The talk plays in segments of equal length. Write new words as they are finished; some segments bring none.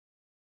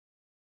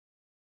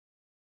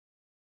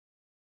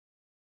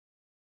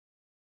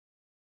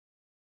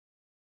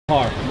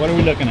What are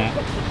we looking at?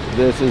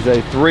 This is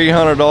a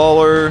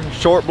 $300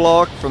 short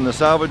block from the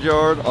salvage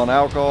yard on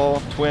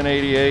alcohol, twin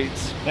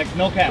 88s. Like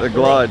no cap. The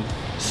Glide.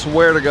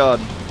 Swear to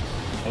God.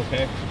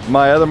 Okay.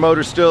 My other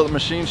motor's still at the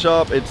machine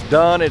shop. It's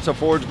done. It's a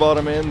forged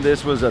bottom end.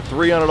 This was a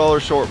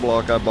 $300 short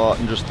block I bought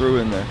and just threw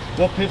in there.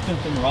 What pistons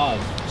and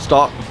rods?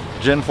 Stock,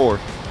 Gen 4.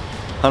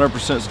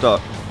 100%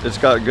 stock. It's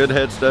got good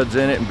head studs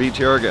in it and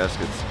BTR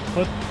gaskets.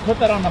 Put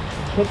that on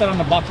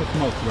the box of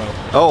smokes, bro.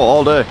 Oh,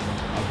 all day.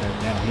 Okay,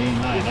 damn, he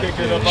ain't lying. That's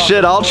good.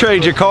 Shit, I'll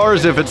trade you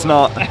cars if it's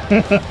not.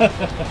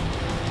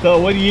 So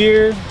what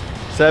year?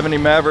 70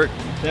 Maverick.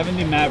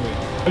 70 Maverick.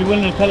 Are you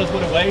willing to tell us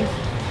what it weighs?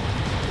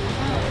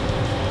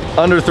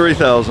 Under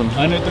 3,000.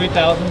 Under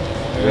 3,000?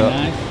 Very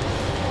nice.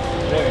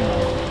 Very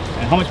nice.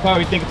 And how much power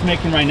do you think it's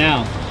making right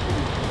now?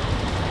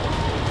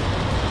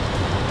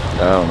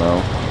 I don't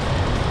know.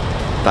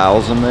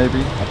 1,000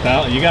 maybe?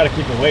 1,000? You got to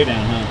keep the weight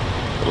down, huh?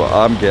 Well,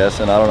 I'm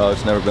guessing. I don't know.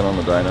 It's never been on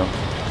the dyno.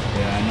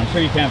 Yeah, and I'm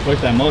sure you can't push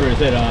that motor, is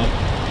it?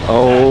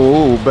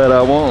 Oh, bet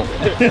I won't.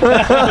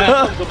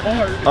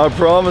 I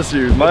promise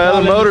you. My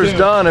other motor's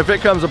done. If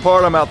it comes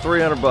apart, I'm out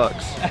 300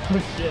 bucks. Oh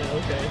shit,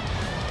 okay.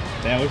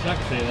 Damn, I wish I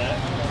could say that.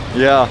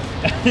 Yeah.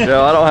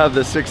 Yeah, I don't have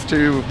the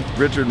 6'2"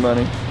 Richard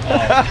money.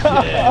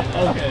 Oh shit,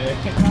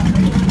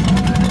 okay.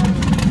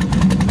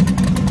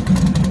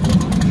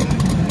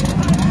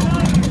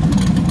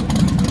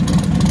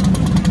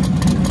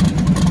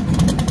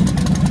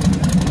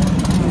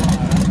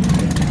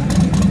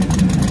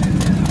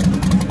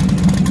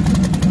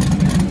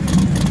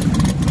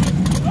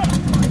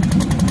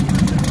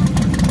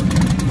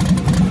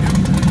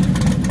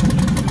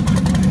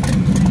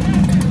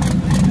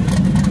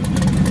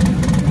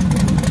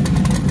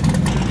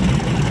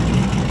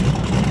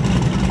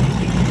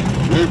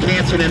 Luke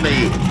Hanson in the,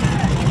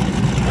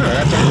 oh,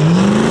 that's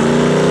awesome.